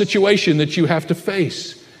difficult situation that you have to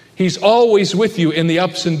face. He's always with you in the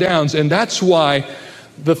ups and downs, and that's why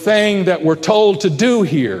the thing that we're told to do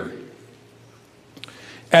here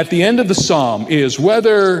at the end of the psalm is,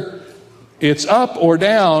 whether it's up or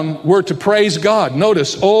down, we're to praise God.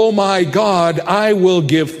 Notice, oh my God, I will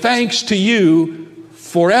give thanks to you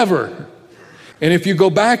forever. And if you go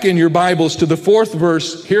back in your Bibles to the 4th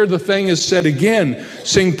verse, here the thing is said again.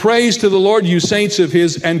 Sing praise to the Lord, you saints of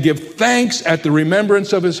his, and give thanks at the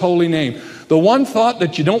remembrance of his holy name. The one thought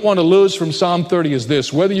that you don't want to lose from Psalm 30 is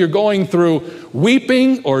this: whether you're going through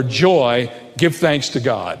weeping or joy, give thanks to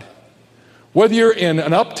God. Whether you're in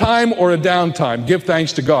an up time or a down time, give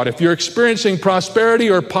thanks to God. If you're experiencing prosperity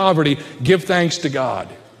or poverty, give thanks to God.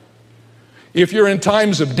 If you're in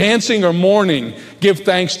times of dancing or mourning, give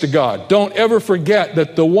thanks to God. Don't ever forget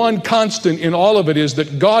that the one constant in all of it is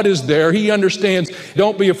that God is there. He understands.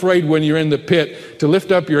 Don't be afraid when you're in the pit to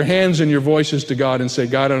lift up your hands and your voices to God and say,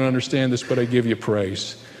 God, I don't understand this, but I give you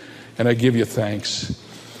praise and I give you thanks.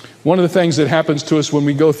 One of the things that happens to us when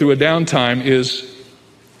we go through a downtime is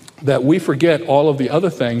that we forget all of the other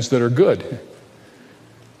things that are good.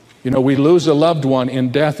 You know, we lose a loved one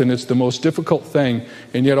in death, and it's the most difficult thing.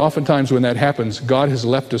 And yet oftentimes when that happens, God has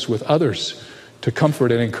left us with others to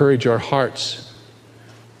comfort and encourage our hearts.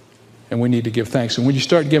 And we need to give thanks. And when you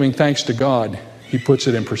start giving thanks to God, he puts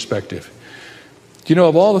it in perspective. You know,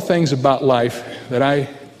 of all the things about life that I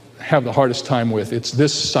have the hardest time with, it's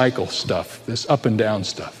this cycle stuff, this up and down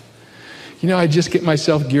stuff. You know, I just get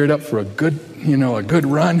myself geared up for a good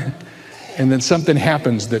run, and then something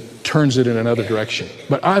happens that turns it in another direction.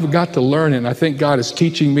 But I've got to learn, and I think God is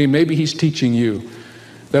teaching me, maybe he's teaching you,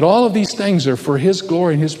 that all of these things are for his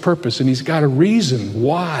glory and his purpose, and he's got a reason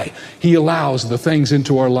why he allows the things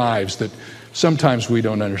into our lives that sometimes we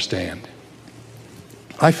don't understand.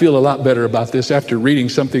 I feel a lot better about this after reading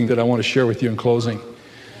something that I want to share with you in closing.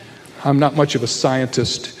 I'm not much of a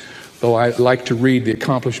scientist, though I like to read the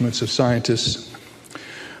accomplishments of scientists.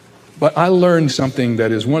 But I learned something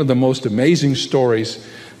that is one of the most amazing stories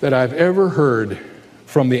that I've ever heard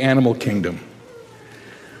from the animal kingdom.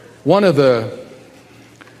 One of the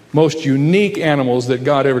most unique animals that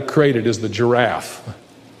God ever created is the giraffe.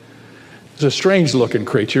 It's a strange looking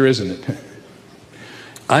creature, isn't it?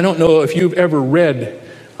 I don't know if you've ever read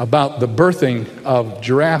about the birthing of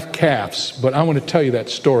giraffe calves, but I want to tell you that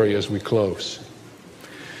story as we close.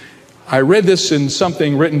 I read this in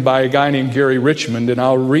something written by a guy named Gary Richmond, and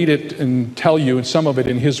I'll read it and tell you some of it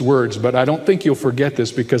in his words, but I don't think you'll forget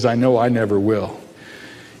this because I know I never will.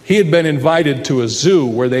 He had been invited to a zoo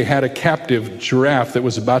where they had a captive giraffe that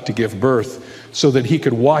was about to give birth so that he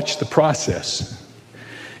could watch the process.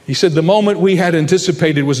 He said, the moment we had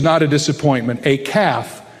anticipated was not a disappointment. A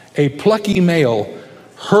calf, a plucky male,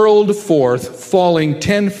 hurled forth, falling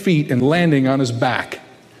 10 feet and landing on his back.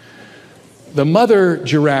 The mother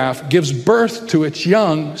giraffe gives birth to its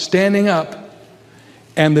young standing up,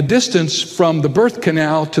 and the distance from the birth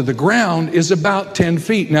canal to the ground is about 10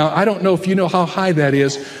 feet. Now, I don't know if you know how high that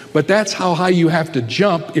is, but that's how high you have to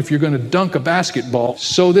jump if you're going to dunk a basketball.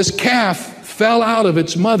 So this calf fell out of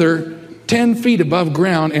its mother 10 feet above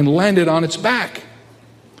ground and landed on its back.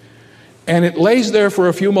 And it lays there for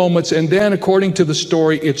a few moments, and then, according to the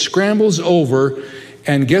story, it scrambles over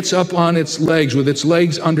and gets up on its legs with its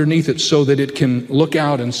legs underneath it so that it can look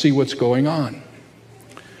out and see what's going on.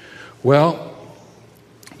 Well,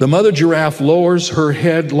 the mother giraffe lowers her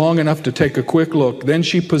head long enough to take a quick look. Then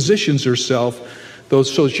she positions herself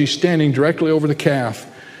so she's standing directly over the calf.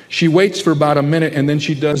 She waits for about a minute, and then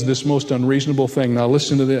she does this most unreasonable thing. Now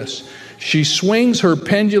listen to this. She swings her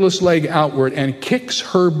pendulous leg outward and kicks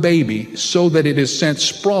her baby so that it is sent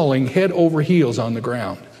sprawling head over heels on the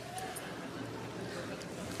ground.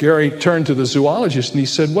 Gary turned to the zoologist and he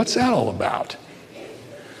said, "What's that all about?"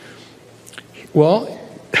 Well,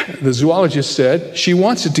 the zoologist said, "She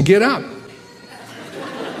wants it to get up.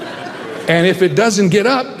 And if it doesn't get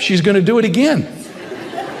up, she's going to do it again."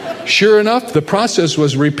 Sure enough, the process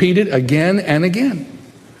was repeated again and again.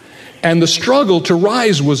 And the struggle to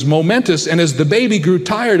rise was momentous, and as the baby grew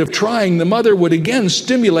tired of trying, the mother would again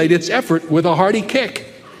stimulate its effort with a hearty kick.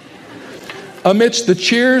 Amidst the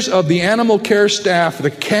cheers of the animal care staff, the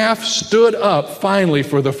calf stood up finally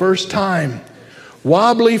for the first time.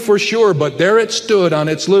 Wobbly for sure, but there it stood on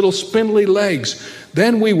its little spindly legs.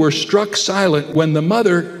 Then we were struck silent when the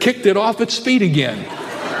mother kicked it off its feet again.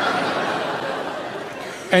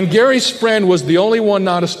 And Gary's friend was the only one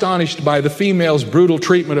not astonished by the female's brutal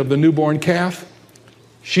treatment of the newborn calf.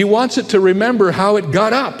 "She wants it to remember how it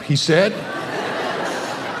got up," he said.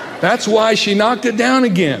 "That's why she knocked it down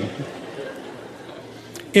again."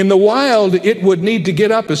 In the wild, it would need to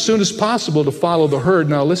get up as soon as possible to follow the herd.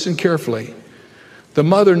 Now listen carefully. The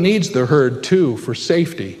mother needs the herd too for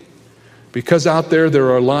safety, because out there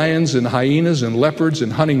are lions and hyenas and leopards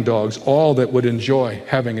and hunting dogs, all that would enjoy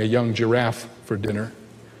having a young giraffe for dinner.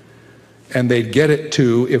 And they'd get it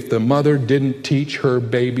too if the mother didn't teach her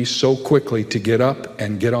baby so quickly to get up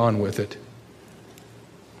and get on with it.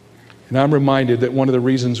 And I'm reminded that one of the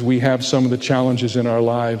reasons we have some of the challenges in our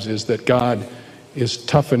lives is that God is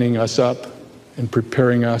toughening us up and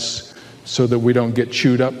preparing us so that we don't get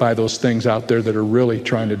chewed up by those things out there that are really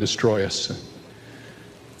trying to destroy us.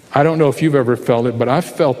 I don't know if you've ever felt it, but I've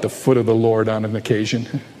felt the foot of the Lord on an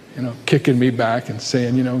occasion, kicking me back and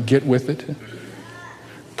saying, get with it.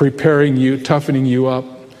 Preparing you, toughening you up.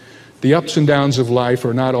 The ups and downs of life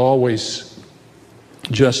are not always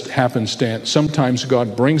just happenstance. Sometimes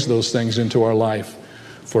God brings those things into our life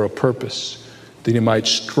for a purpose, that He might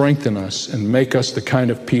strengthen us and make us the kind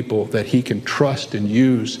of people that He can trust and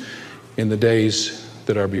use in the days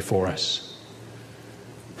that are before us.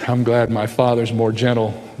 I'm glad my Father's more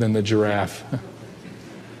gentle than the giraffe.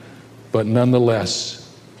 But nonetheless,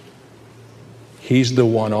 He's the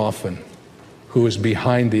one often who is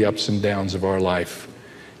behind the ups and downs of our life.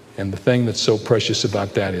 And the thing that's so precious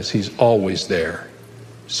about that is He's always there.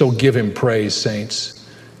 So give Him praise, saints.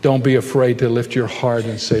 Don't be afraid to lift your heart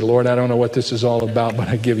and say, "Lord, I don't know what this is all about, but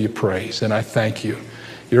I give you praise and I thank you.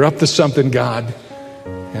 You're up to something, God,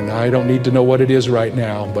 and I don't need to know what it is right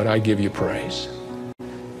now, but I give you praise."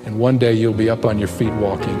 And one day you'll be up on your feet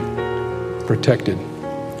walking, protected,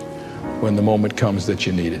 when the moment comes that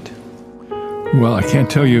you need it. Well, I can't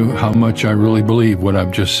tell you how much I really believe what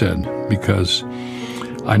I've just said, because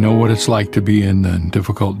I know what it's like to be in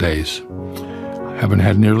difficult days. I haven't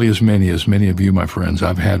had nearly as many of you, my friends.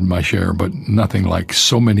 I've had my share, but nothing like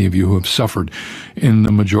so many of you who have suffered in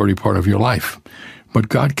the majority part of your life. but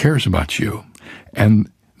God cares about you.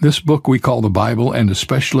 And this book we call the Bible, and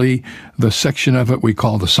especially the section of it we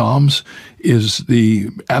call the Psalms, is the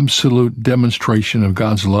absolute demonstration of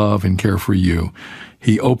God's love and care for you.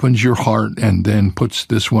 He opens your heart and then puts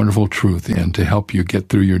this wonderful truth in to help you get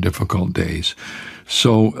through your difficult days.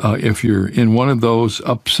 So if you're in one of those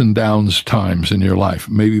ups and downs times in your life,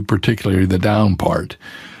 maybe particularly the down part,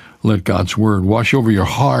 let God's Word wash over your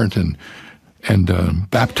heart and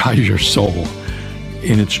baptize your soul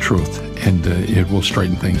in its truth, and it will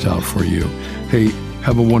straighten things out for you. Hey,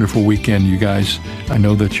 have a wonderful weekend, you guys. I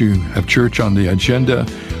know that you have church on the agenda.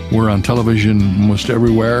 We're on television almost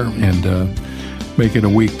everywhere, and make it a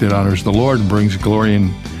week that honors the Lord and brings glory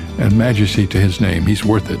and majesty to His name. He's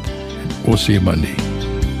worth it. We'll see you Monday.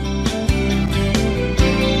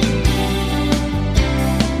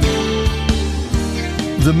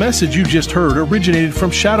 The message you just heard originated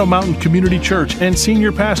from Shadow Mountain Community Church and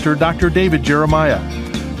Senior Pastor Dr. David Jeremiah.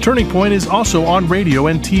 Turning Point is also on radio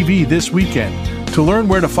and TV this weekend. To learn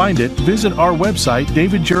where to find it, visit our website,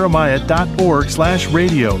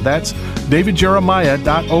 davidjeremiah.org/radio. That's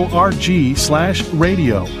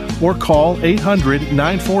davidjeremiah.org/radio. Or call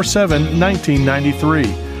 800-947-1993.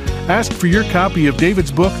 Ask for your copy of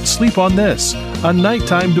David's book, Sleep on This, a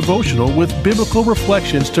nighttime devotional with biblical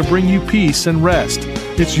reflections to bring you peace and rest.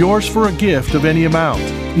 It's yours for a gift of any amount.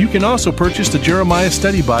 You can also purchase the Jeremiah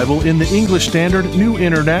Study Bible in the English Standard, New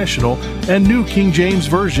International, and New King James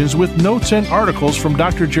versions with notes and articles from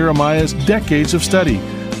Dr. Jeremiah's decades of study.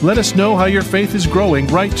 Let us know how your faith is growing.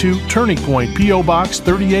 Write to Turning Point, P.O. Box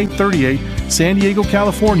 3838, San Diego,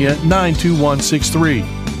 California, 92163.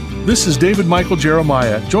 This is David Michael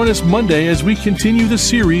Jeremiah. Join us Monday as we continue the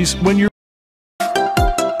series When You're